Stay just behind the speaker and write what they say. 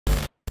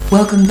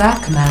Welcome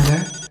back,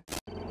 Commander.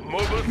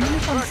 New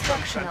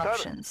construction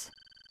options.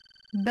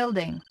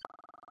 Building.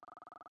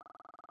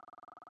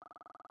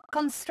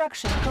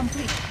 Construction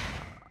complete.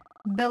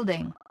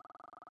 Building.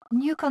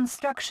 New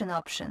construction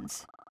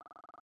options.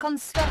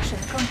 Construction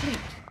complete.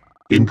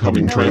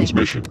 Incoming Building.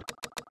 transmission.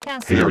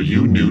 Cancel. Hey, are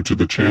you new to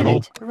the channel?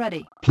 Unit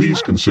ready.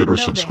 Please consider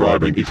Building.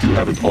 subscribing if you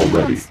haven't New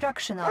already.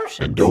 construction options.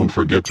 And don't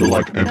forget to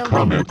like and Building.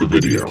 comment the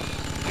video.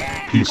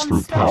 Peace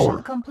through Construction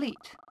power.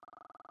 complete.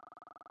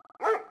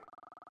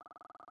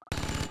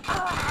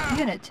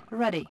 Unit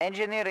ready.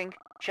 Engineering,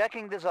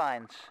 checking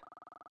designs.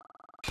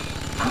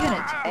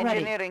 Unit ready.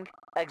 Engineering,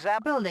 exam.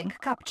 Building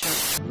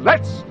captured.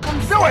 Let's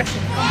do it!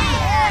 Construction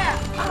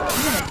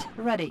complete. Unit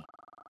ready.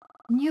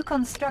 New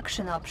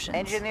construction options.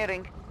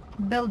 Engineering,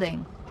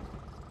 Building.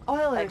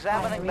 Oil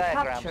Examining refinery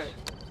diagrams. captured.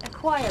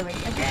 Acquiring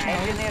additional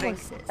engineering,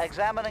 resources.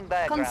 examining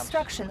diagrams.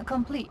 Construction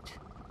complete.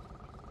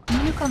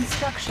 New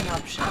construction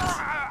options.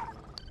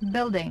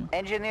 Building.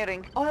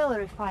 Engineering, Oil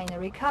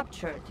refinery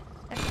captured.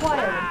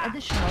 Acquiring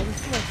additional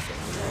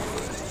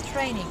resources.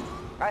 Training.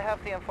 I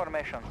have the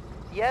information.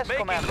 Yes,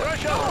 Making Commander.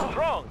 Russia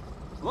strong.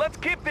 Let's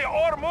keep the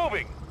ore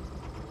moving.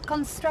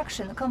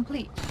 Construction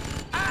complete.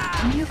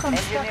 New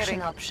construction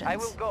Engineering, options. I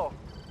will go.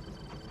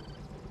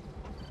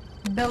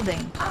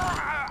 Building.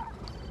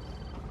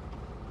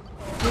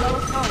 Low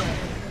power.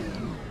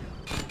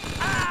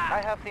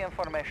 I have the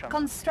information.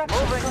 Construction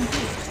Moving.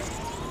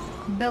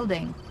 complete.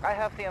 Building. I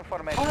have the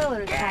information. Oil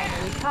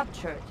refinery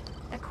captured.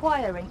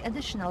 Acquiring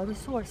additional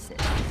resources.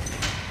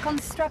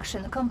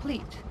 Construction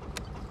complete.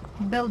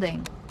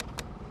 Building.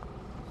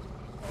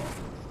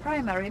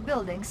 Primary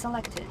building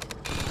selected.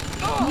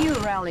 New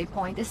rally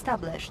point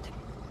established.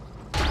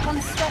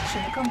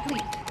 Construction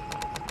complete.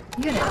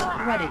 Unit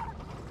ready.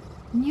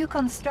 New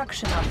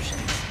construction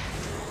options.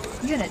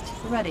 Unit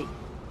ready.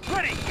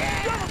 Ready.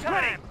 Double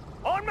time.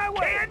 On my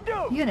way. Can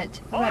do.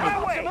 Unit On my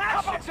ready. way. How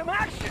about some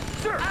action?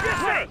 Sir,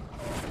 yes, sir.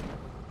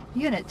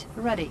 Unit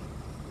ready.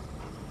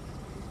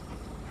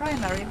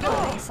 Primary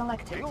building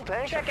selected. Fuel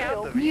tank check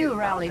out. New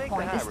rally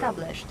point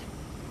established.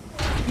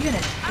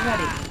 Unit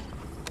ready.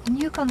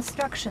 New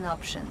construction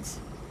options.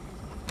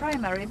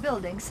 Primary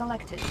building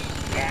selected.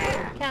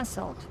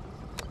 Cancelled.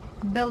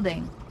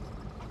 Building.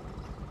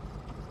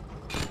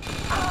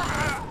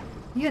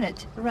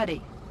 Unit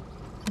ready.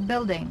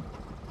 Building.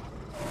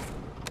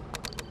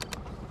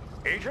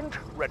 Agent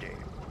ready.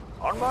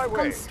 On my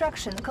way.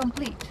 Construction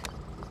complete.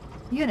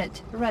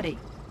 Unit ready.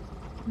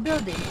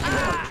 Building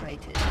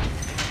infiltrated.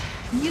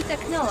 New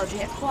technology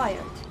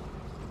acquired.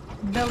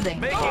 Building.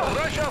 Making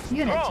Russia strong.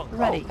 Unit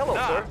ready. Hello,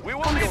 sir. We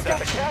will need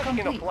that Construction attack in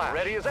a complete. flash.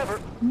 Ready as ever.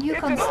 New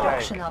It's in the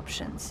construction bag.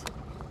 options.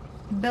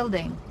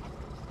 Building.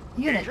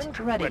 Unit Agent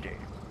ready.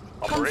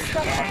 Operation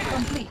Construction on.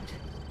 complete.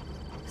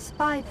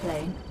 Spy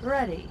plane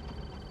ready.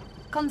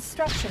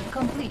 Construction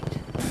complete.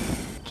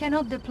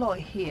 Cannot deploy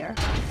here.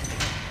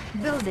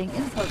 Building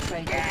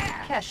infiltrated.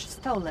 Cache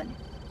stolen.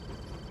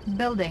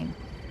 Building.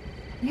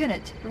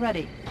 Unit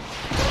ready.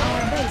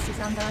 Our base is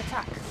under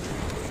attack.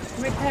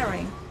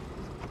 Repairing.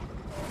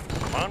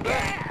 Commander.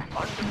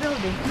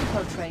 Building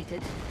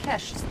infiltrated.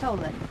 Cache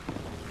stolen.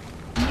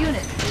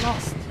 Unit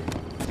lost.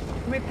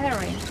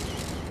 Repairing.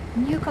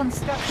 New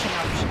construction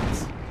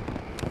options.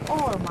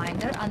 Ore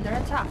miner under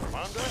attack.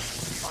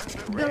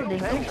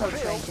 Building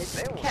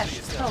infiltrated.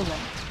 Cache stolen.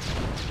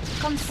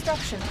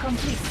 Construction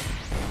complete.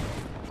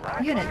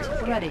 Unit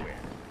ready.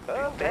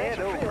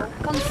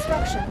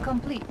 Construction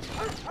complete.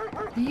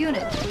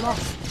 Unit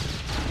lost.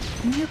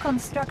 New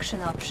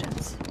construction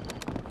options.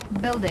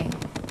 Building.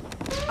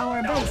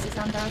 Our base is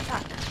under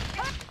attack.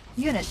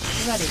 Unit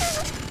ready.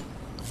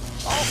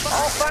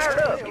 All fired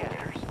up.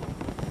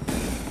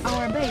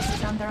 Our base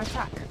is under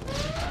attack.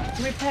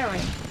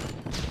 Repairing.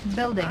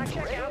 Building.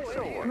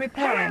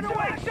 Repairing.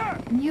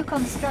 New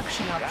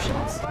construction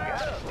options.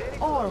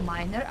 Ore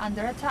miner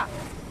under attack.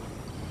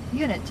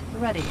 Unit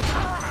ready.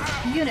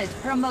 Unit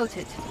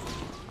promoted.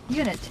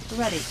 Unit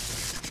ready.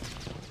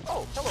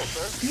 Oh, hello,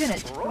 sir.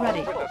 Unit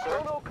ready.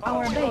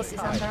 Our base is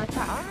under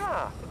attack.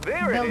 Ah,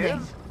 there it Building.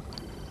 is.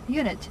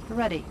 Unit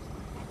ready.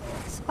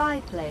 Spy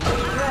plane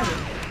ready.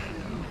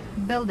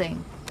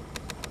 Building.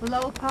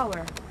 Low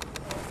power.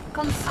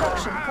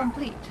 Construction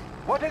complete.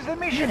 What is the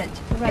mission? Unit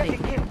ready.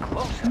 Get in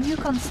closer. New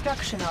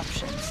construction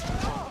options.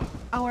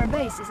 Our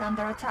base is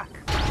under attack.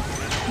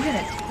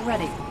 Unit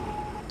ready.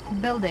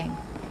 Building.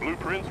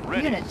 Blueprints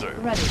ready, Unit sir.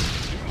 ready.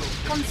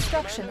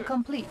 Construction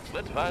complete.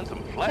 Let's find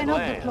some flat Cannot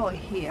land. deploy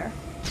here.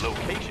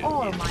 Location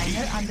Ore is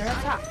miner under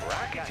attack.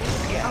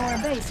 Our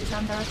base is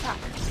under attack.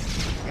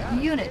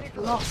 Unit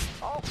lost.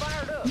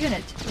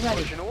 Unit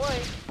ready. pushing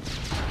away.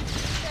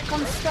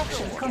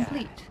 Construction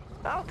complete.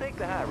 I'll take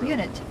the high road.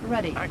 Unit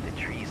ready. Aren't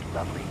the trees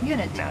lovely?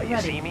 Unit Now you see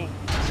ready. me?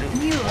 Soon.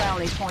 New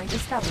rally point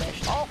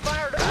established. All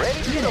fired up.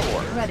 Ready to Unit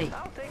soar. ready.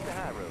 I'll take the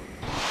high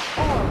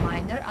road. Ore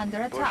miner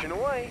under attack. Pushing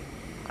away.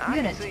 I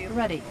Unit can see 'em.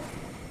 ready.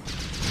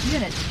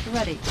 Unit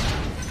ready.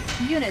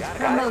 Unit Fired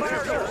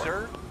promoted. up,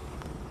 sir.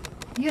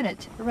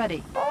 Unit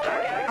ready.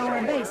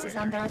 Our base is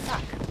under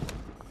attack.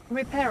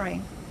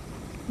 Repairing.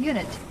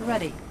 Unit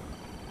ready.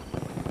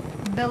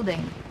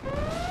 Building.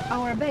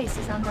 Our base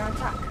is under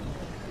attack.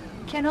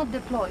 Cannot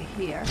deploy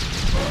here.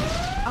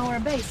 Our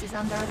base is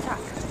under attack.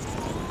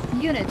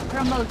 Unit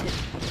promoted.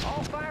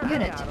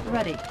 Unit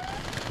ready.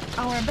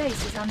 Our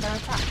base is under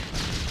attack.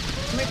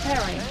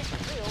 Repairing.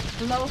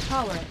 Low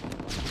power.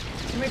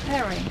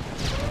 Repairing.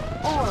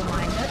 Ore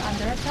miner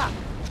under attack.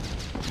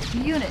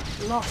 Unit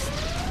lost.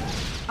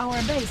 Our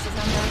base is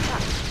under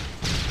attack.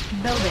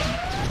 Building.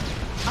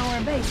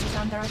 Our base is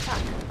under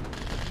attack.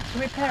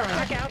 Repairing.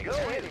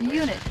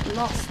 Unit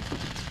lost.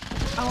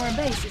 Our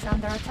base is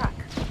under attack.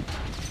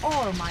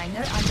 Ore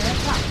miner under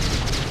attack.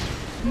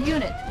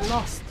 Unit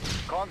lost.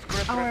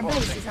 Our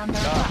base is under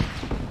attack.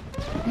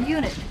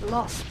 Unit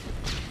lost.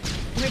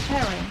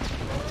 Repairing.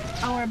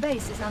 Our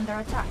base is under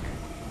attack.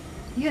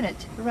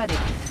 Unit ready.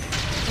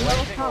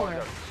 Low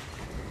power.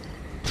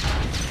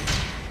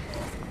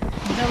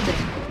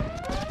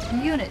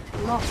 Building. Unit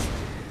lost.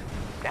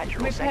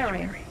 Natural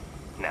Repairing. sanctuary.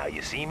 Now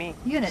you see me?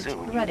 Unit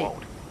Soon ready. you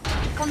won't.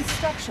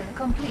 Construction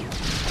complete.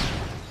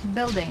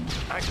 Building.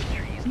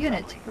 Trees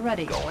Unit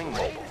ready. going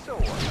mobile.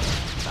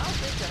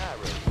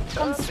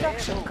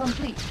 Construction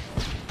complete.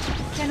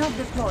 Cannot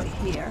deploy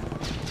here.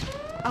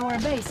 Our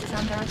base is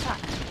under attack.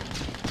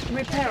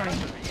 Repairing.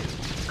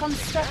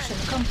 Construction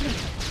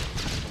complete.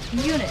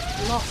 Unit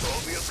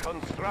lost.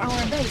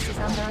 Our base is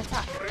under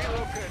attack.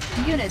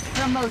 Unit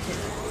promoted.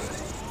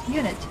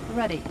 Unit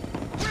ready.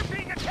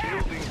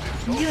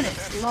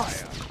 Unit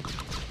lost.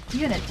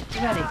 Unit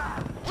ready.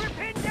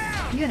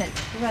 Unit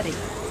ready.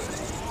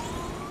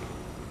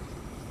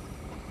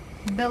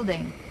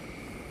 Building.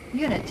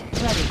 Unit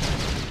ready.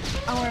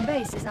 Our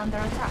base is under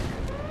attack.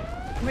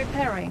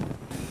 Repairing.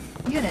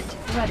 Unit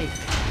ready.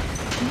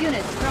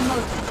 Unit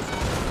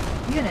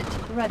promoted. Unit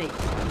ready.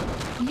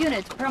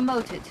 Unit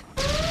promoted.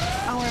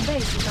 Our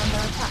base is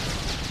under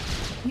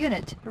attack.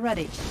 Unit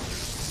ready.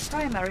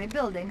 Primary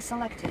building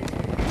selected.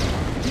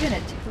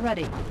 Unit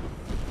ready.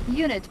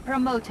 Unit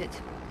promoted.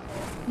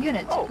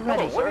 Unit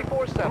ready.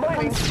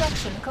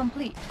 Construction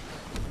complete.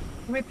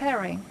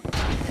 Repairing.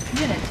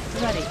 Unit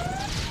ready.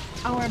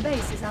 Our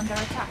base is under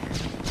attack.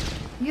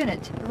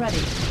 Unit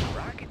ready.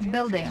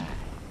 Building.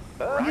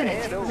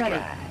 Unit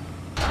ready.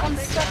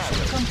 Construction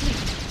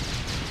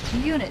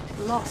complete. Unit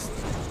lost.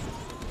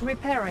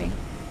 Repairing.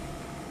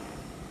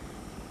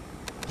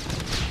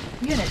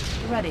 Unit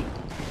ready.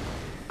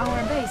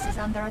 Our base is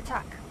under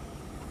attack.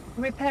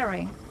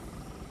 Repairing.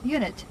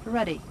 Unit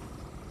ready.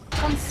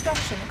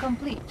 Construction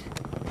complete.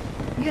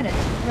 Unit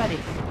ready.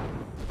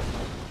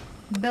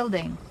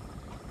 Building.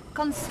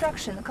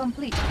 Construction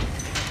complete.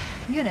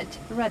 Unit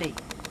ready.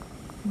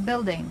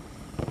 Building.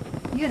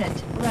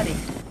 Unit ready.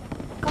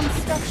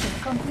 Construction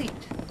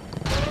complete.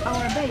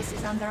 Our base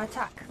is under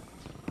attack.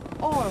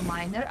 Ore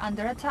miner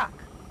under attack.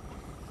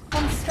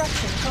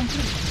 Construction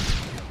complete.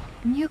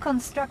 New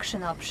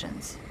construction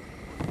options.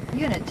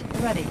 Unit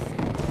ready.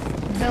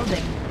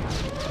 Building.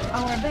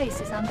 Our base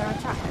is under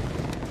attack.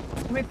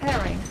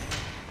 Repairing.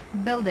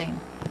 Building.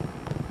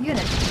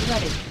 Unit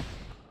ready.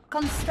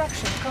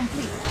 Construction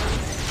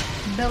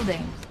complete.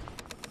 Building.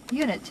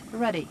 Unit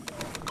ready.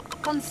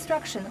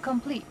 Construction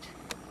complete.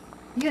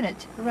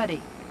 Unit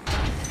ready.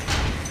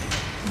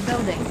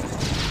 Building.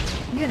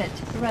 Unit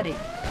ready.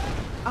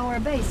 Our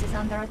base is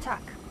under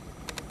attack.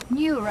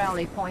 New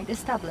rally point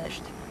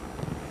established.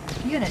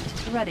 Unit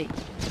ready.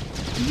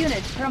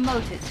 Unit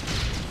promoted.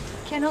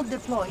 Cannot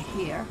deploy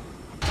here.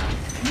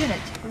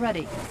 Unit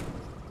ready.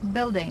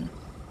 Building.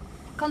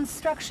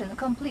 Construction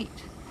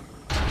complete.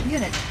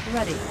 Unit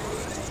ready.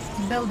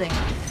 Building.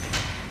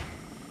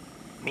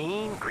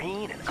 Mean,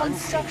 green, and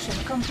Construction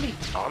complete.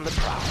 on the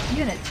prowl.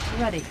 Unit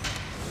ready.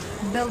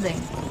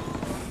 Building.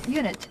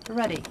 Unit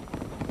ready.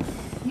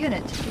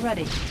 Unit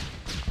ready.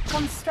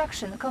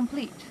 Construction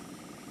complete.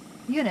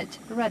 Unit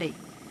ready.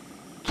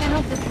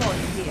 Cannot deploy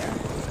here.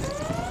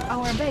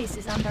 Our base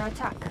is under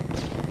attack.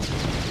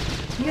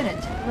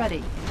 Unit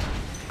ready.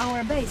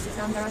 Our base is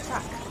under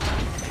attack.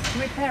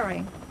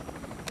 Repairing.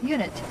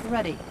 Unit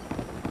ready.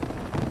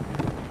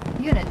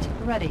 Unit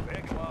ready.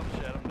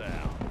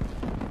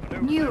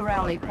 New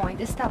rally point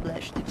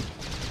established.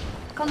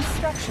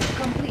 Construction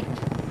complete.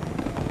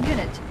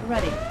 Unit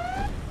ready.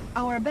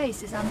 Our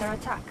base is under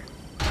attack.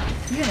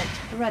 Unit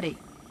ready.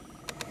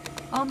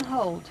 On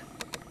hold.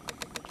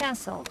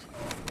 Cancelled.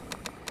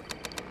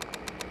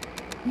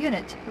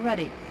 Unit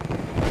ready.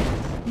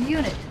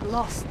 Unit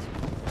lost.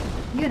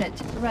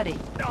 Unit ready.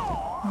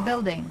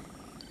 Building.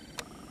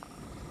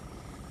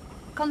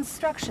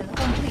 Construction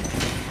complete.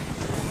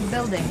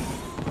 Building.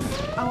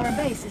 Our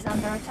base is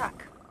under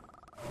attack.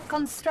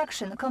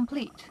 Construction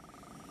complete.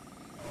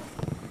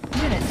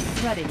 Unit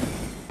ready.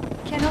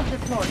 Cannot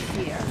deploy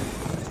here.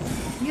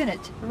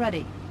 Unit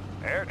ready.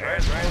 Air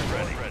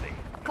ready.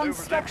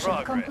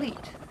 Construction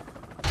complete.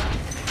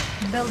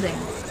 Building.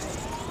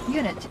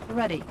 Unit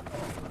ready.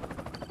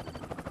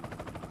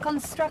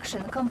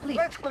 Construction complete.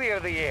 Let's clear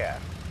the air.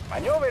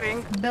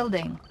 Maneuvering.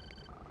 Building.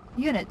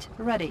 Unit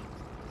ready.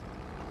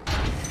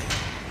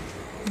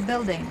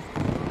 Building.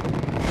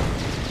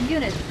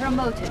 Unit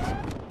promoted.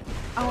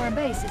 Our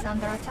base is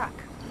under attack.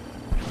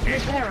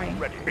 Repairing.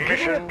 Ready.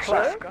 Mission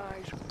plan.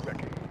 Guys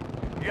ready.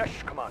 Yes,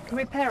 Commander.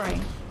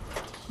 Repairing.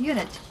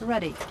 Unit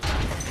ready.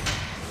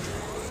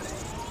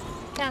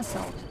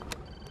 Cancelled.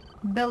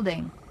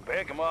 Building.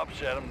 Pick them up,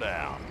 set them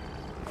down.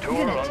 Tour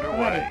Unit underway.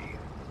 ready.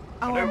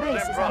 Our Maneuvers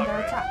base in is under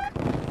progress.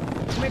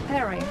 attack.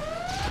 Repairing.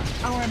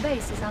 Our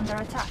base is under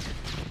attack.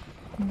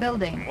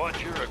 Building.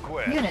 What's your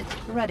request? Unit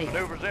ready.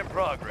 Maneuvers in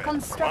progress.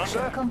 Construction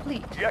Commander?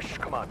 complete. Yes,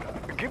 Commander.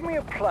 Give me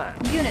a plan.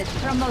 Unit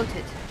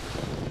promoted.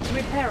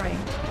 Repairing.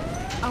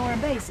 Our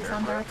base is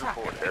under attack.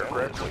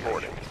 Aircraft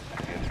reporting.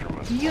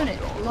 Unit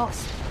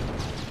lost.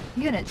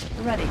 Unit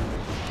ready.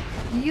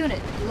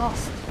 Unit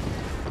lost.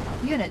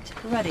 Unit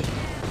ready.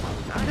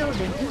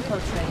 Building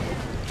infiltrated.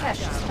 Cache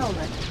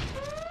stolen.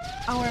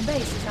 Our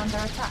base is under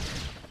attack.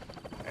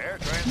 Air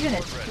transport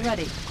Unit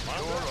ready. Tour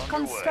underway.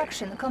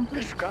 Construction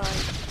complete.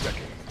 Skies ready.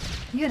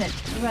 Unit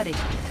ready.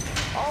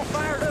 All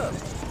fired up.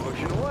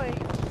 Pushing away.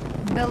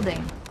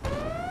 Building.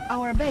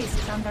 Our base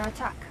is under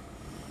attack.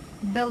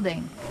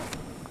 Building.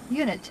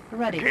 Unit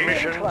ready.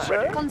 Mission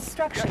ready.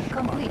 Construction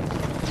complete.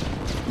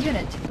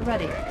 Unit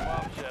ready. Pick 'em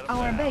up, set 'em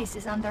Our down. base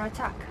is under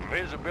attack.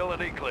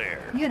 Visibility clear.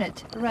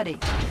 Unit ready.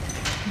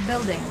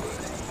 Building.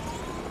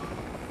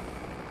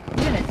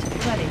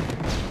 Unit ready.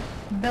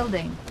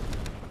 Building.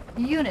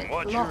 Unit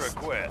What's your lost.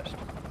 request?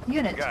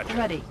 Unit Gotcha.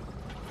 ready.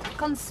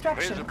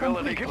 Construction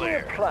Visibility complete.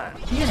 clear. Plan.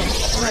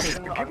 Unit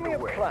ready. Give me a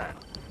plan.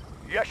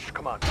 Yes,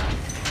 Commander.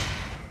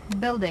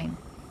 Building.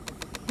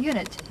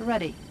 Unit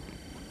ready.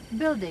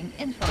 Building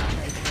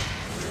infiltrated.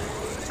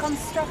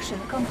 Construction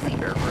complete.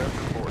 Aircraft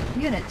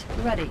reporting. Unit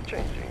ready.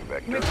 Changing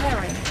vector.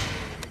 Repairing.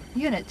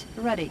 Unit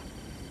ready.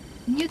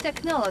 New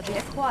technology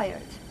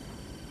acquired.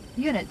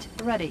 Unit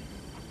ready.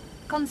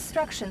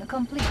 Construction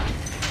complete.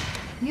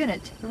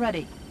 Unit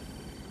ready.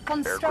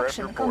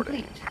 Construction Aircraft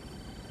reporting.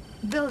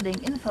 complete. Building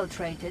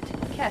infiltrated.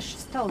 Cache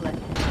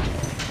stolen.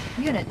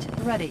 Unit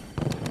ready.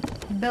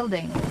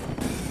 Building.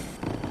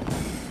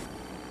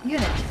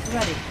 Unit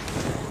ready.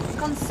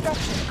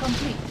 Construction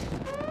complete.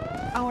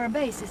 Our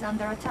base is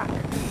under attack.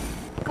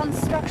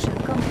 Construction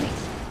complete.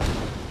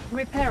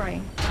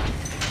 Repairing.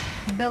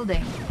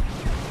 Building.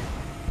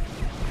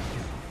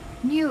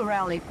 New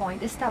rally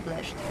point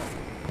established.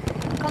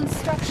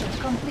 Construction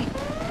complete.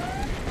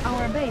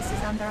 Our base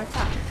is under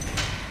attack.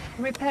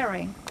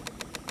 Repairing.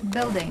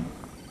 Building.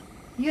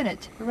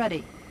 Unit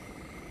ready.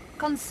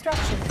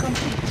 Construction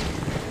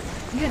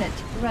complete. Unit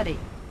ready.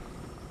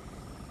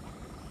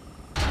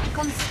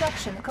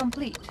 Construction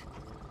complete.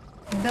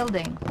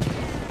 Building.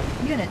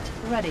 Unit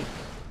ready.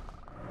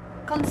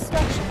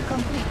 Construction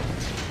complete.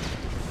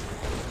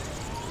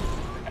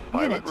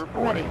 Unit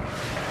ready.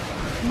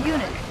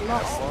 Unit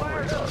lost.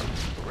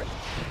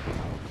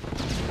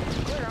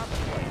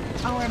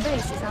 Our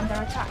base is under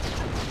attack.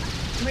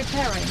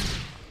 Repairing.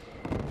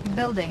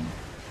 Building.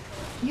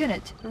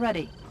 Unit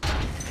ready.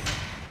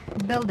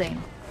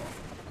 Building.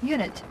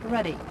 Unit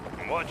ready.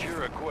 What's your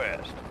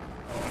request?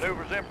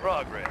 Maneuvers in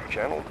progress.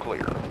 Channel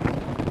clear.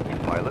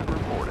 Pilot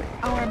reporting.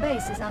 Our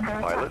base is under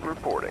Pilot attack.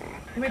 reporting.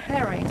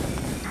 Repairing.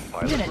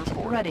 Pilot Unit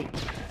reporting. ready.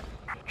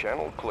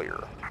 Channel clear.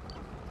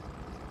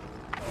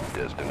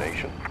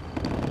 Destination.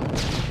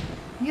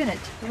 Unit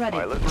ready.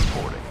 Pilot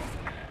reporting.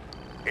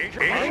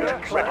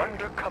 Agent plan.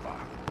 undercover.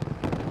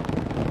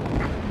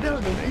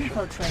 Building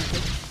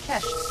infiltrated.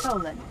 Cache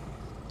stolen.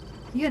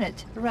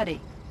 Unit ready.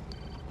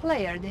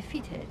 Player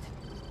defeated.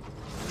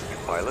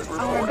 Pilot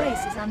Our reporting.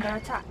 base is under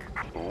attack.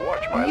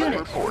 Watch pilot Unit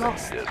reporting.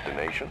 lost.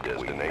 Destination. We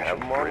Destination.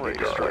 have 'em on Ready.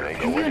 radar.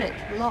 Destination. Unit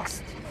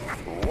lost.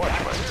 Watch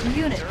my.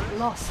 Unit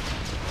lost.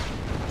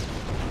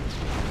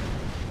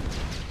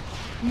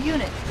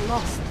 Unit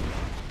lost.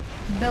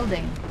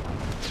 Building.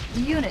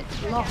 Unit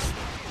lost.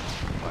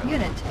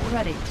 Unit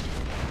ready.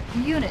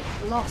 Unit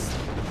lost.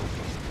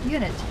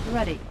 Unit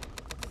ready.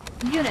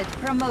 Unit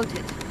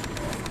promoted.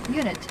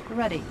 Unit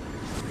ready.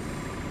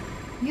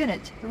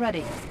 Unit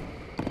ready.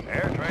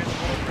 Air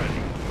transport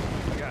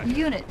ready. Gotcha.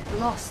 Unit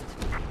lost.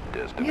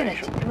 Unit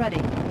Destination.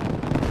 ready.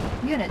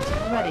 Unit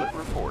ready. Pilot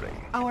reporting.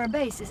 Our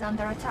base is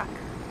under attack.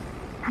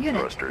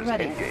 Unit Thrusters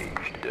ready.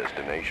 engaged.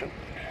 Destination.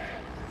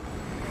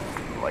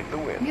 Like the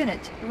wind.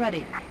 Unit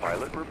ready.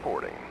 Pilot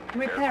reporting.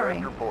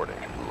 Repairing. Aircraft reporting.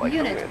 Like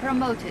Unit the wind.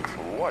 promoted.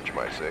 Watch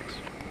my 6.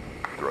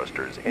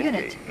 Thrusters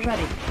Unit engaged.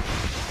 ready.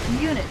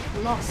 Unit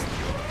lost.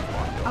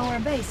 Our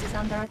base is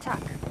under attack.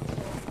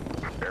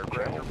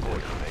 Aircraft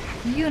reporting.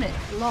 Unit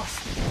lost.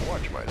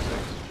 Watch my 6.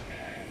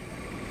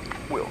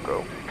 Will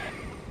go.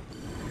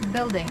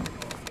 Building.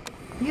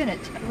 Unit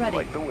ready.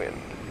 Like the wind.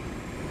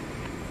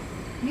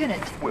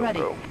 Unit Will ready.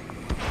 go.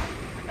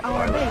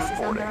 Our Pilot base is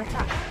reporting. under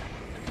attack.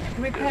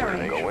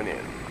 Repairing. Going in.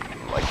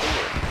 Like the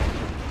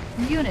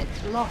wind. Unit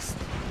lost.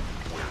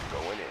 We're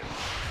going in.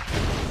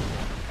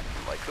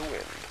 Like the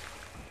wind.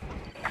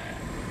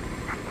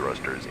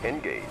 Thrusters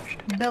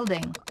engaged.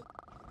 Building.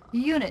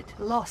 Unit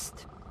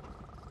lost.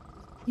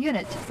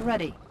 Unit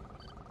ready.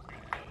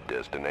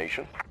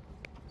 Destination.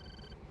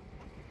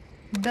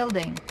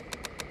 Building.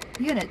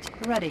 Unit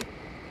ready.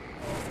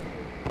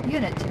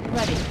 Unit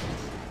ready.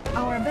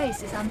 Our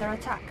base is under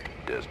attack.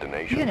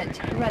 Destination. Unit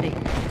ready.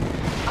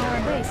 Our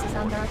base is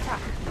under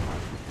attack.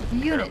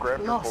 Unit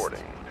Aircraft lost.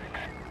 reporting.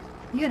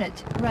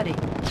 Unit ready.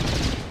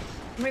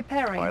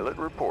 Repairing. Pilot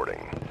reporting.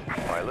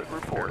 Pilot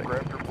reporting.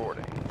 Aircraft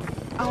reporting.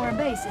 Our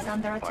base is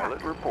under attack.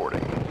 Pilot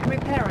reporting.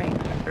 Repairing.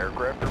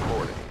 Aircraft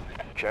reporting.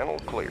 Channel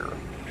clear.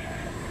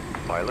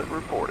 Pilot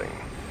reporting.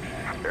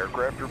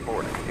 Aircraft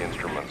reporting.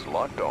 Instruments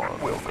locked on.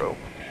 Wilco.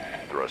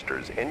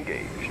 Thrusters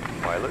engaged.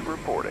 Pilot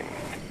reporting.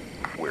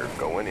 We're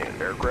going in.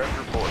 Aircraft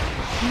reporting.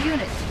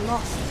 Unit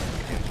lost.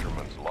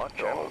 Instruments locked.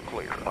 Channel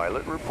clear.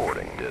 Pilot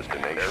reporting.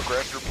 Destination.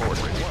 Aircraft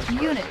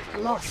reporting. Unit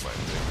lost.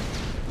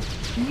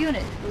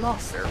 Unit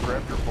lost.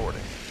 Aircraft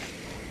reporting.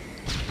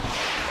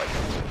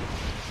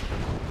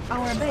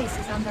 Our base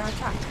is under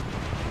attack.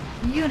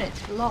 Unit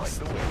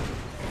lost.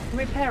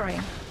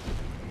 Repairing.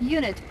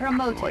 Unit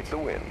promoted. Like the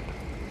wind.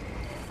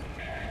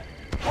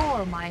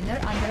 Ore miner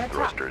under attack.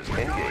 Thrusters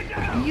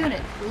engaged.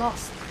 Unit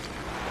lost.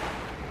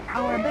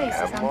 Our base is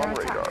Have them under on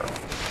attack.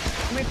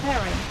 radar.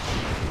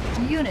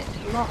 Repairing. Unit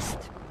lost.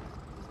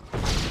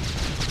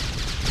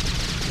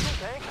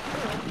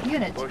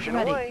 Unit Pushing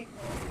ready. away.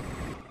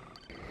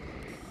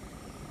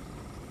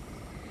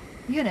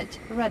 Unit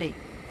ready.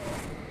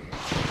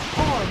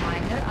 Ore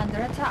miner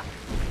under attack.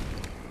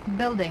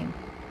 Building.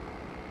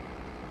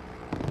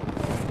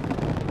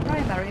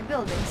 Primary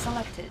building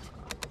selected.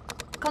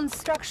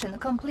 Construction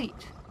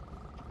complete.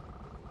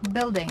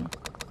 Building.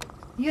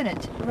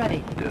 Unit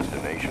ready.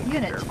 Destination.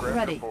 Unit Aircraft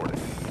ready.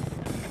 reporting.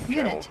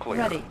 Unit clear.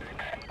 ready.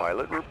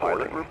 Pilot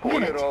reporting. Pilot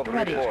reporting. Unit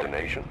ready.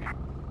 Destination.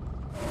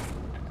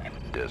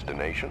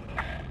 Destination.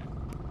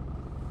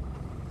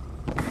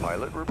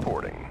 Pilot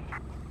reporting.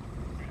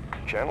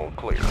 Channel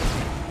clear.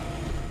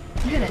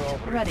 Unit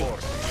ready.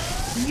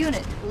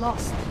 Unit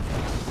lost.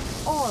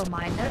 Ore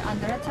miner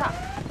under attack.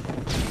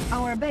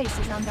 Our base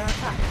is under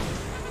attack.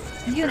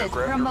 Unit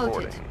Aircraft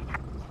promoted. reporting.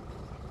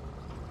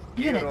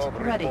 Unit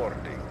ready.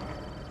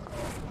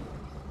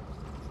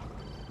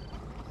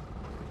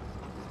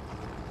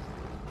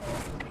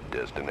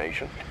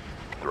 Destination.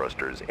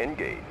 Thrusters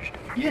engaged.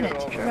 Unit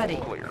Channel ready.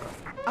 clear.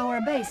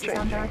 Our base is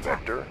under Changing attack.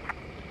 vector.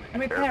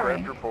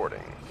 Repairing. Aircraft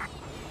reporting.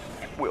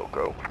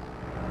 Wilco.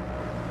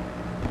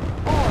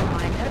 Ore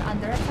miner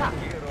under attack.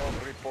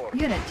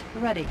 Unit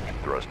ready.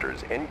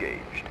 Thrusters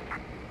engaged.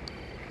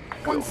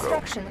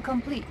 Construction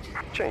complete.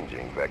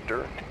 Changing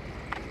vector.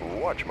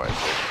 Watch my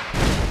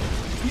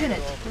six.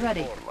 Unit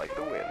ready. Like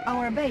the wind.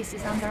 Our base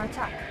is under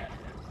attack.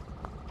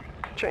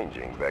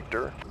 Changing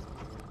vector.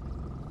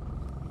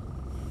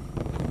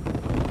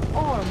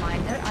 Ore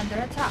miner under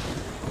attack.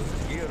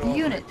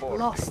 Unit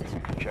lost.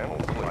 Channel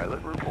clear.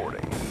 Pilot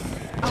reporting.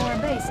 Our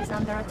base is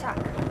under attack.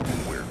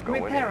 We're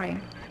going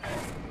Repairing.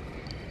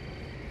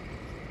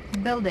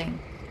 Building.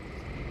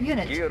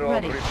 Unit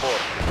ready.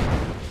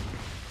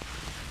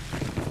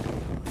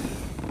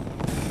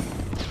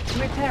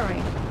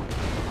 Repairing.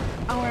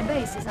 Our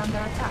base is under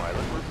in. attack.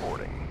 Pilot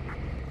reporting.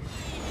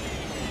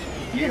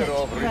 Unit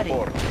ready.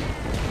 Pilot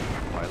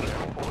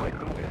reporting. Like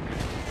the wind.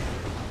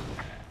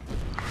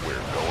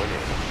 We're going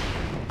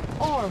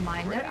in. Ore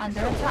miner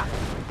under attack.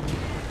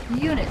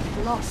 Unit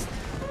lost.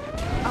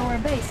 Our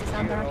base is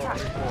under attack.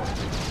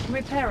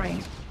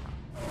 Repairing.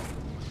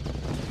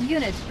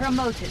 Unit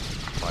promoted.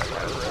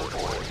 Pilot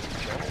reporting.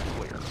 Channel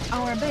clear.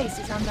 Our base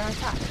is under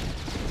attack.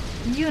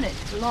 Unit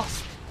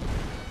lost.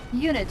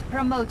 Unit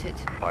promoted.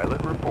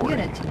 Pilot reporting.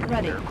 Unit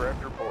ready.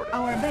 Aircraft reporting.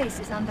 Our base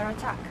is under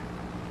attack.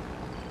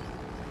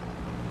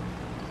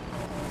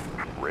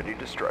 Ready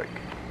to strike.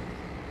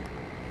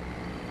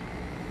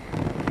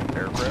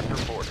 Aircraft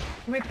reporting.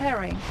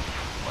 Repairing.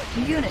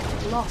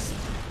 Unit lost.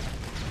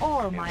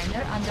 Ore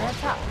miner under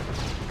attack.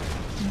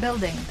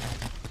 Building.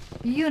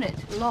 Unit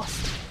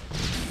lost.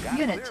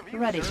 Unit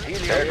ready.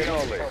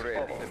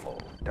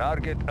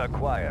 Target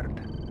acquired.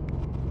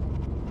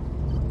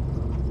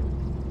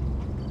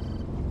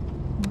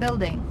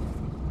 Building.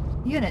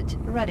 Unit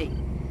ready.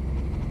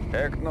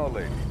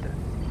 Acknowledged.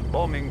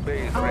 Bombing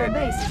base Our ready.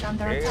 base is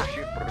under attack.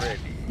 Airship ready.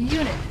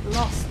 Unit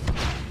lost.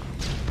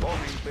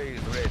 Bombing base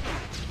ready.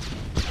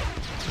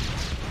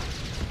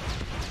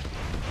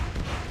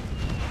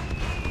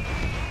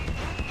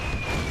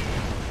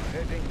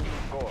 Heading new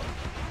course.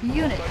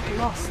 Unit Bombardier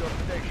lost. to your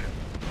station.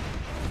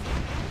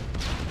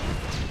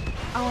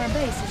 Our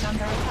base is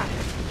under attack.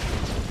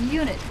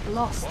 Unit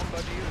lost.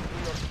 Bombardier to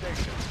your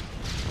station.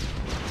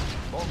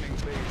 Bombing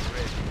base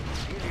ready.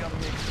 Helium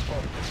mix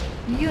possible.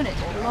 Unit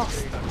Bombing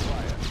lost. base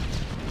acquired.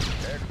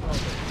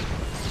 Acknowledged.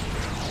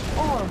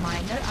 Ore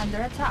miner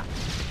under attack.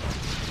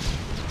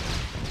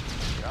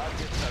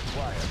 Target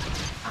acquired.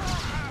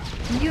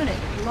 Unit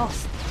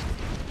lost.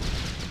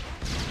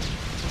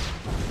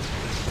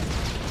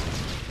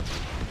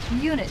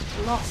 Unit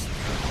lost.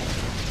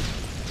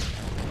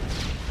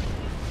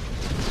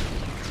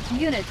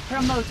 Unit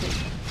promoted.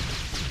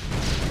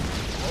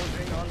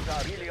 Closing on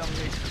target. Helium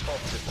mix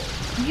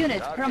possible. Unit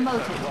Target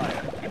promoted.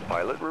 acquired.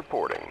 Pilot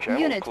reporting.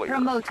 Channel Unit clear.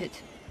 promoted.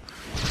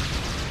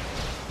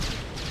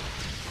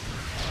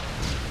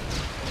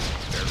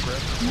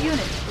 Aircraft.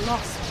 Unit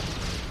lost.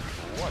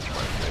 Watch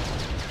my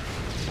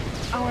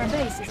six. Our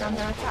base is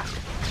under attack.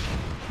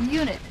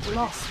 Unit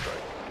lost.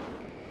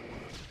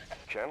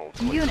 Channel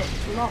clear. Unit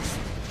lost.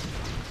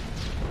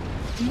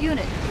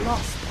 Unit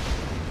lost.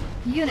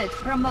 Unit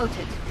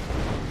promoted.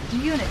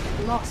 Unit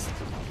lost.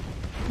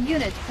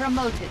 Unit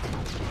promoted.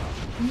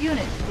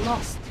 Unit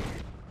lost.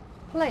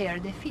 Player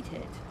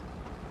defeated.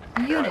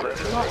 Unit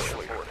lost.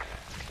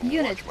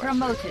 Unit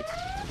promoted.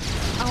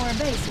 Our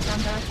base is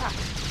under attack.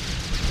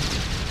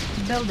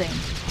 Building.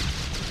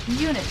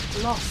 Unit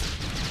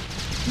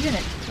lost.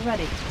 Unit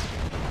ready.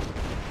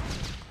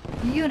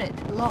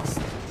 Unit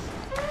lost.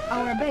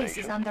 Our base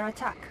is under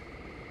attack.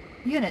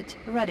 Unit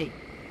ready.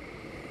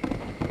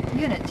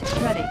 Unit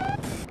ready.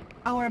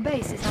 Our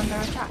base is under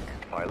attack.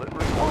 Pilot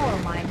reporting. Ore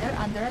miner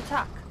under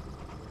attack.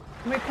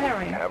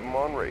 Repairing. Have them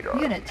on radar.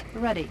 Unit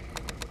ready.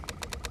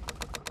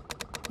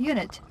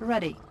 Unit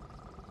ready.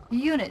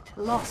 Unit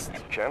lost.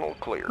 Channel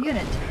clear.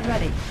 Unit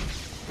ready.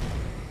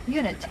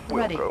 Unit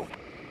ready. Wilco.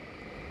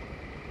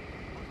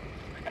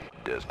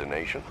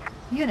 Destination.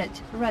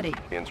 Unit ready.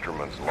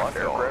 Instruments locked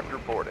on. Aircraft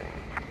reporting.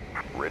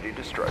 Ready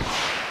to strike.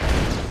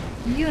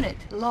 Unit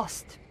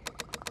lost.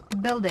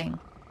 Building.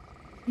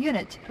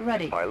 Unit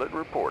ready. Pilot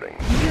reporting.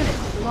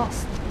 Unit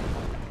lost.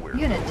 We're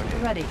Unit going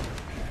in. ready.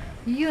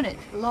 Unit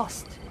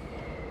lost.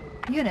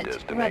 Unit ready.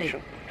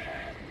 Destination.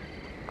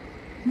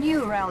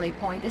 New rally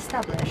point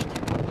established.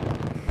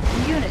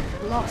 Unit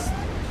lost.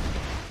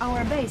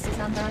 Our base is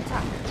under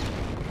attack.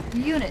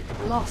 Unit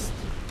lost.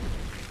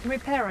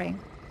 Repairing.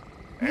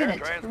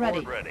 Unit ready.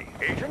 ready.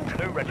 Agent,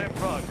 maneuvers in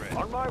progress.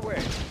 On my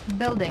way.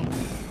 Building.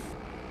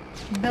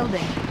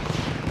 Building.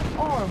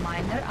 Ore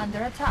miner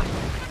under attack.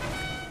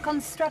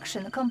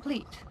 Construction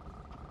complete.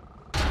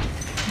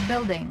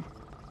 Building.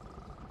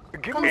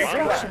 Give me a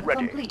Construction plan.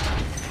 Ready. complete.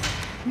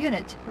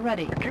 Unit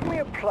ready. Give me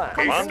a plan.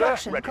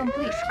 Construction ready.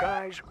 complete.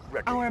 Disguise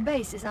ready. Our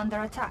base is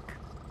under attack.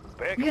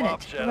 Pick 'em Unit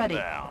up, set 'em ready.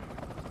 down.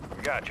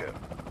 Gotcha.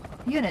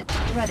 Unit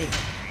ready.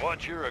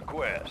 What's your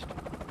request?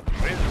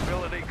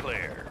 Visibility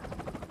clear.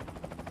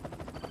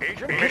 Agent,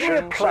 give me a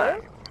Mission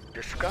plan.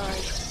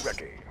 Disguise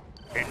ready.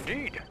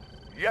 Indeed.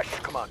 Yes,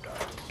 Commander.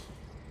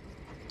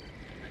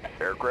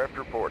 Aircraft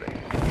reporting.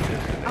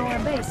 Our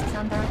base is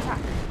under attack.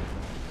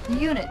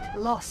 Unit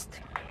lost.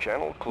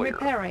 Channel clear.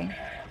 Repairing.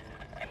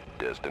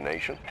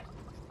 Destination.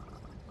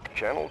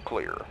 Channel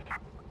clear.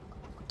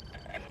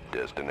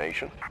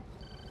 Destination.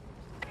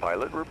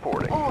 Pilot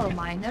reporting. Ore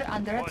miner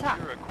under What's attack.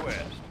 your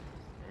request?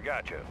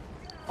 Gotcha.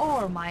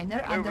 Ore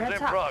miner under Maneuvers in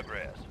attack.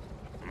 progress.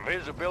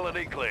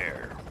 Visibility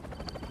clear.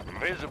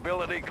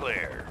 Visibility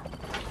clear.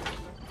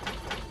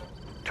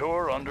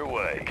 Tour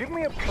underway. Give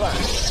me a plan.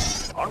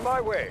 On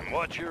my way.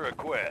 What's your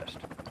request?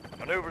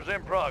 Maneuvers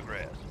in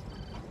progress.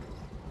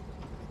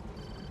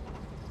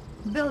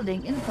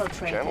 Building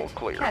infiltrated. Channel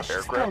clear. Cache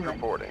Aircraft stolen.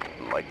 reporting.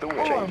 Like the wind.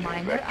 Ore Changing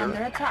miner under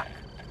vector. attack.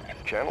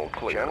 Channel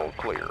clear. Channel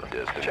clear.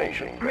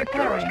 Destination. Vector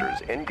Repairing.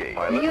 thrusters engaged.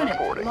 Pilot Unit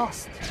reporting.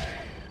 lost.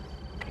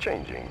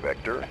 Changing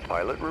vector.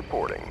 Pilot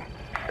reporting.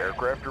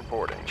 Aircraft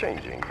reporting.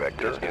 Changing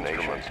vector.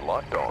 Instruments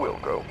locked on.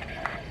 Wilco.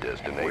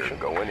 Destination.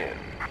 We're going in.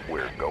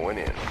 We're going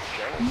in.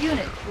 Channel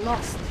Unit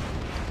lost.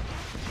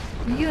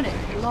 Unit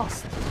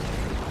lost.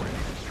 ready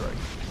to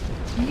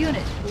strike.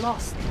 Unit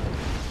lost.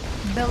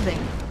 Building.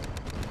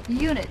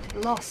 Unit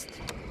lost.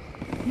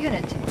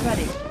 Unit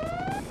ready.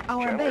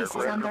 Our Channel base is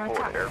aircraft under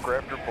reporting. attack.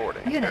 Aircraft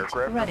reporting. Unit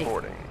Aircraft ready.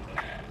 reporting.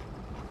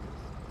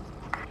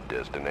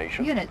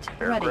 Destination. Unit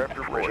ready. Aircraft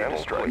reporting. Channel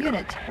strike.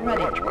 Unit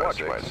ready.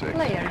 Watch my six.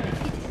 Player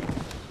defeated.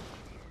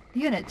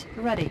 Unit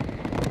ready.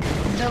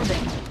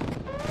 Building.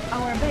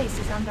 Our base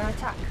is under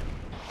attack.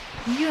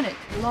 Unit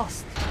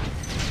lost.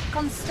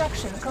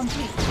 Construction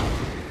complete.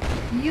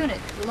 Unit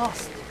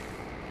lost.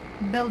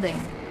 Building.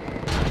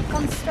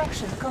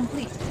 Construction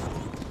complete.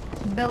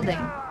 Building.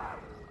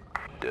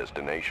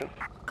 Destination.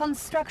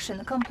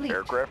 Construction complete.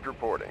 Aircraft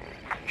reporting.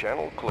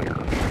 Channel clear.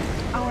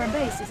 Our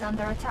base is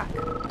under attack.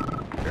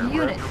 Aircraft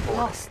Unit reporting.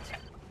 lost.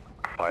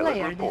 Pilot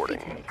Player reporting.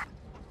 defeated.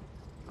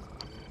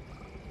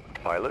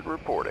 Pilot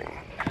reporting.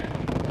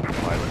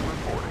 Pilot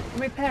reporting.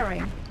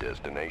 Repairing.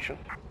 Destination.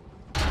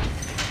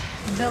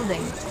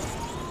 Building.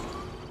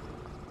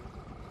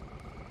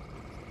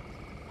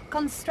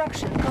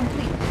 Construction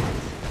complete.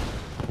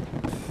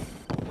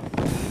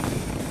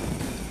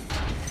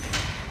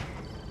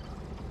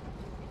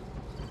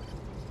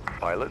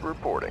 Pilot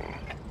reporting.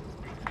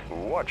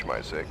 Watch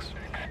my six.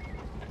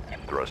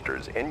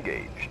 Thrusters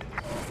engaged.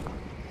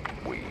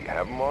 We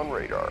have them on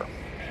radar.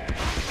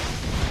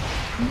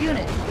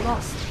 Unit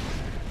lost.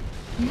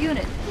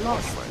 Unit Watch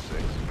lost. my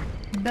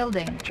six.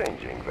 Building.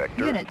 Changing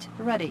vector. Unit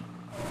ready.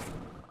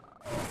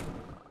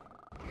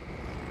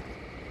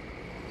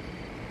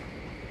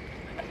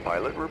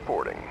 Pilot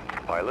reporting.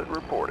 Pilot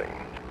reporting.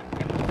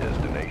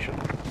 Destination.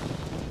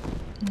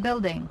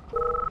 Building.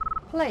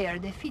 Player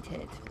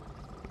defeated.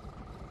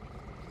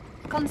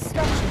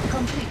 Construction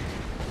complete.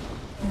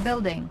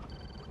 Building.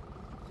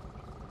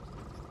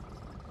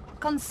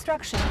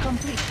 Construction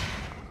complete.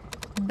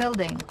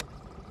 Building.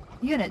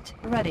 Unit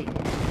ready.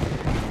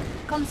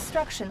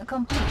 Construction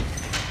complete.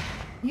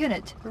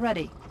 Unit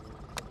ready.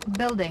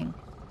 Building.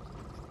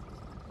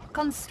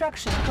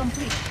 Construction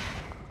complete.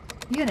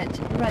 Unit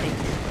ready.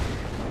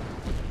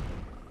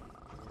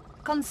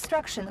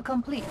 Construction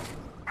complete.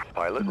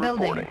 Pilot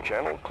Building. reporting.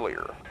 Channel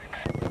clear.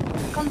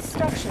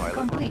 Construction Pilot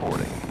complete.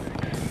 reporting.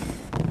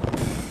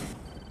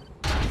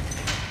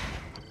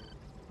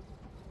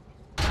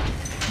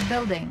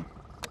 Building.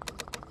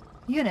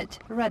 Unit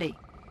ready.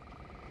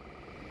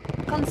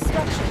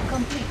 Construction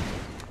complete.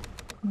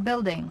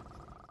 Building.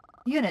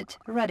 Unit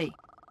ready.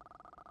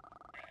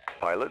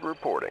 Pilot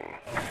reporting.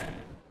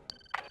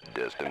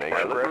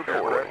 Destination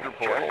reporting.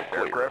 Channel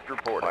clear. Aircraft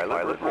reporting.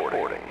 Pilot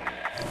reporting.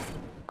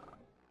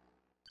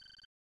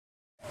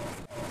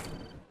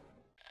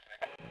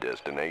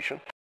 Destination.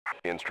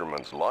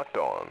 Instruments locked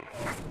on.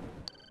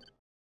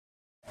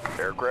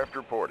 Aircraft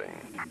reporting.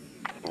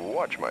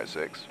 Watch my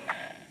 6.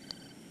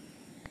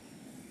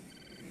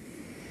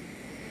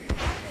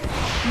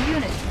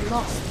 Unit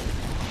lost.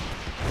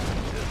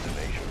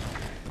 Destination.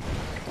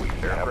 We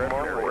have them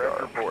on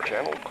radar. Report.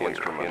 Channel clear.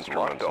 Instruments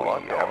locked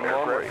on.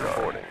 Aircraft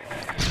reporting.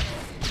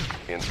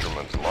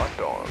 Instruments locked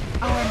on.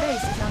 Our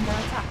base is under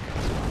attack.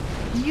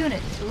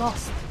 Unit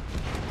lost.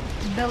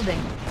 Building.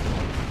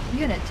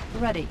 Unit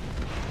ready.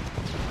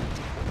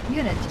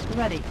 Unit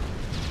ready.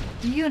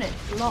 Unit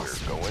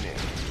lost. We're going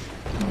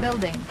in.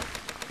 Building.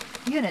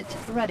 Unit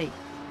ready.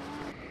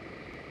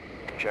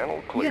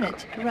 Channel clear.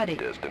 Unit ready.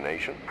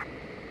 Destination.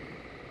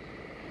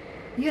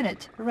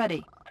 Unit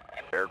ready.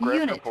 Aircraft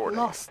Unit reporting.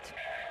 lost.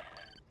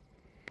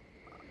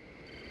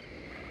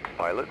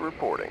 Pilot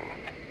reporting.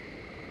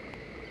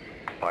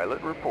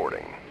 Pilot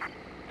reporting.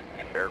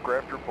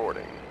 Aircraft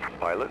reporting.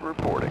 Pilot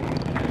reporting.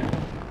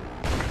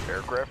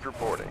 Aircraft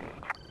reporting.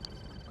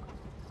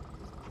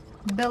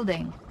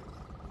 Building.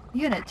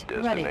 Unit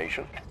ready.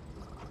 Destination.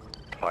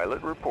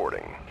 Pilot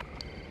reporting.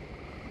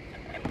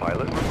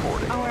 Pilot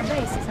reporting. Our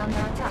base is under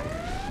attack.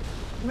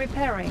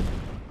 Repairing.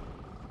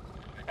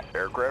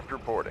 Aircraft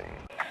reporting.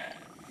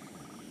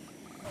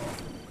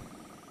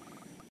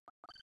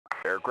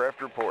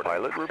 Aircraft report.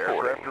 Pilot reporting.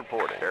 Aircraft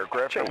reporting.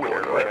 Aircraft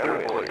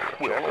reporting.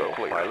 Channel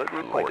clear. Pilot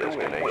reporting.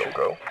 Destination.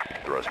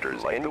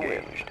 Thrusters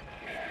engaged.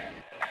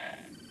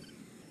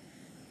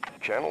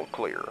 Channel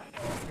clear.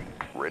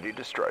 Ready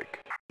to strike.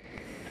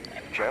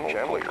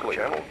 Channel clear.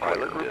 Channel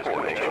pilot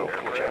reporting.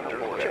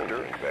 Channel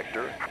vector.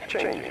 Vector.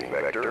 Changing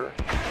vector.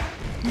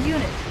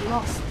 Unit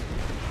lost.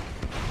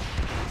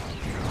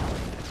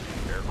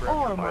 Aircraft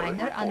Ore pilot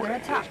miner under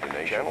reporting. attack.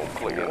 Destination. Channel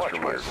clear.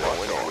 Instruments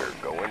going on. We're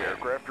going.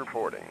 Aircraft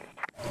reporting.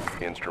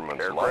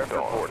 Instruments locked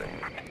reporting.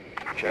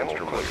 Channel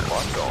clear.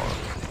 Locked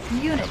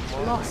on. Unit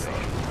lost.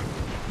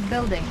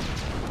 Building.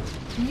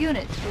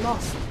 Unit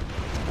lost.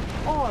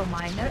 Ore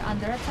miner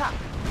under attack.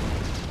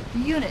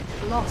 Unit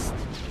lost.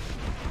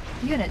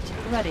 Unit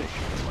ready.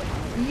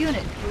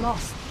 Unit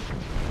lost.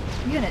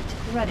 Unit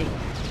ready.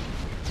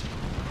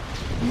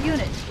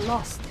 Unit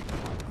lost.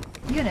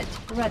 Unit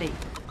ready.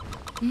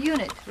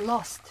 Unit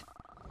lost.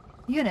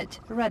 Unit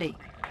ready.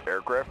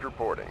 Aircraft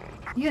reporting.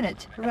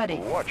 Unit ready.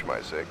 Watch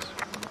my 6.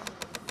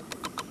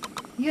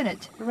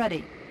 Unit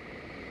ready.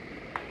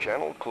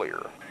 Channel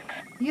clear.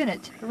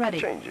 Unit ready.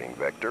 Changing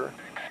vector.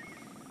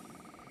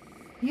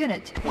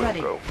 Unit We'll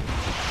ready. go.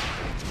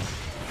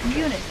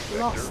 Unit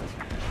lost.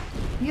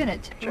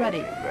 Unit ready.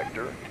 Changing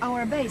vector.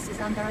 Our base is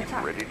under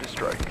attack. Ready to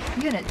strike.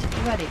 Unit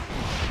ready.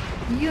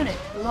 Unit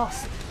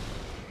lost.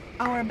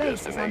 Our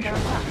base is under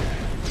attack.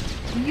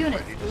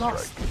 Unit Ready to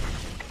lost.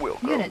 strike. We'll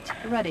go. Unit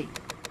ready.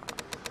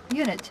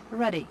 Unit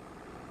ready.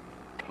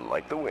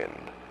 Like the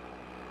wind.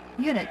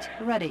 Unit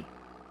ready.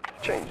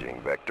 Changing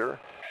vector.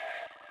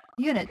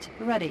 Unit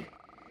ready.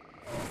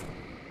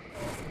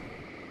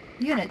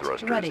 Unit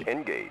Thrusters ready.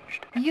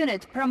 engaged.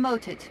 Unit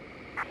promoted.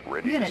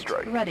 Ready to Unit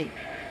strike. ready.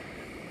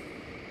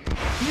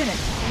 Unit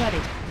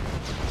ready.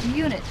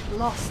 Unit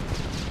lost.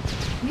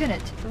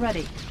 Unit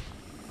ready.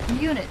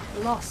 Unit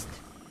lost.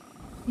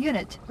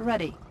 Unit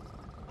ready.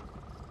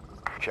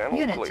 Channel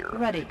Unit clear.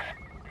 ready.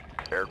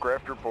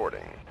 Aircraft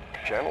reporting.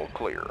 Channel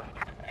clear.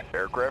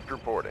 Aircraft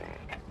reporting.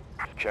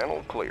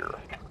 Channel clear.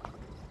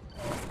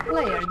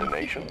 Player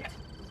Destination. defeated.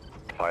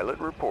 Pilot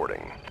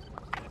reporting.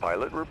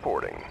 Pilot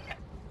reporting.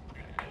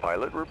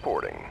 Pilot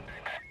reporting.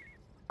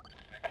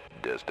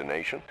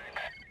 Destination.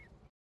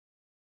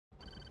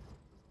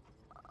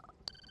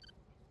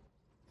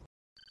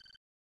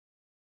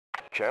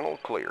 Channel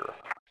clear.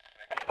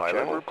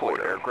 Pilot report.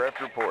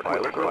 Aircraft report.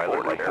 Pilot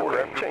report.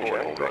 Aircraft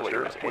channel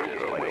vectors.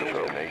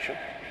 Destination.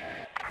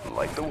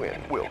 Like the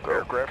wind. We'll go.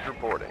 Aircraft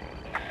reporting.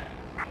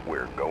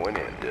 We're going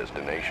in.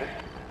 Destination.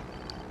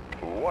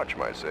 Watch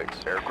my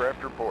 6.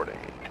 Aircraft reporting.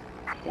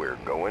 We're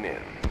going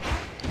in.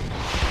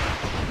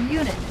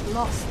 Unit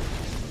lost.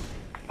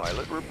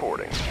 Pilot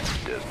reporting.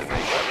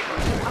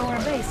 Destination. Our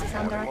base is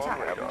under attack.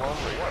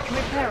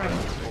 Repairing.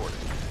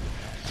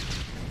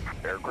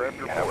 Aircraft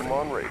reporting. Have them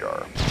on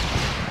radar.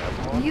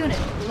 Unit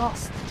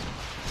lost.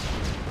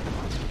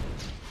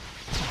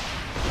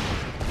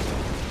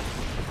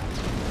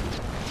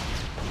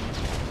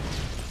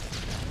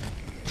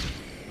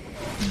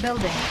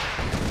 Building.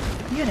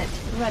 Unit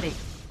ready.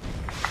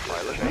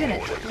 Pilot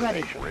Unit reporting.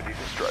 ready. Ready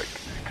to strike.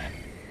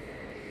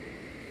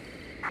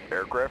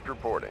 Aircraft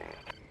reporting.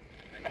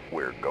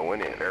 We're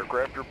going in.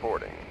 Aircraft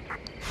reporting.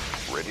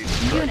 Ready to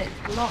strike. Unit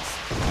lost.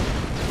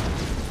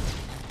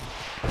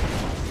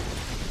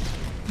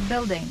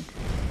 Building.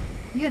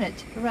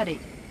 Unit ready.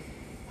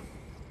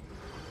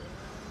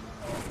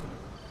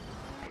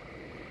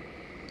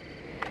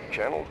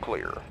 Channel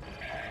clear.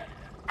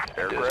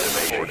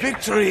 Aircraft reporting.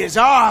 Victory is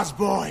ours,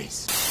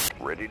 boys!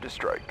 Ready to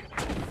strike.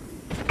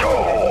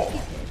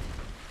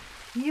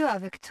 You are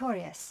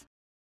victorious.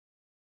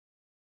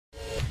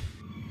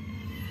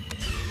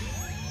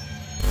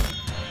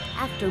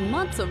 After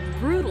months of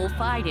brutal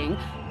fighting,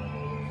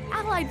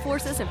 Allied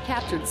forces have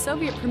captured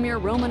Soviet Premier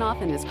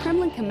Romanov and his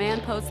Kremlin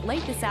command post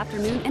late this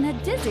afternoon in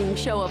a dizzying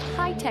show of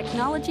high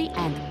technology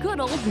and good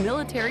old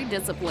military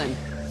discipline.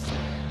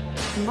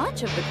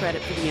 Much of the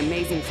credit for the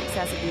amazing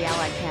success of the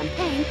Allied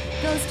campaign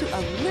goes to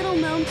a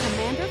little-known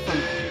commander from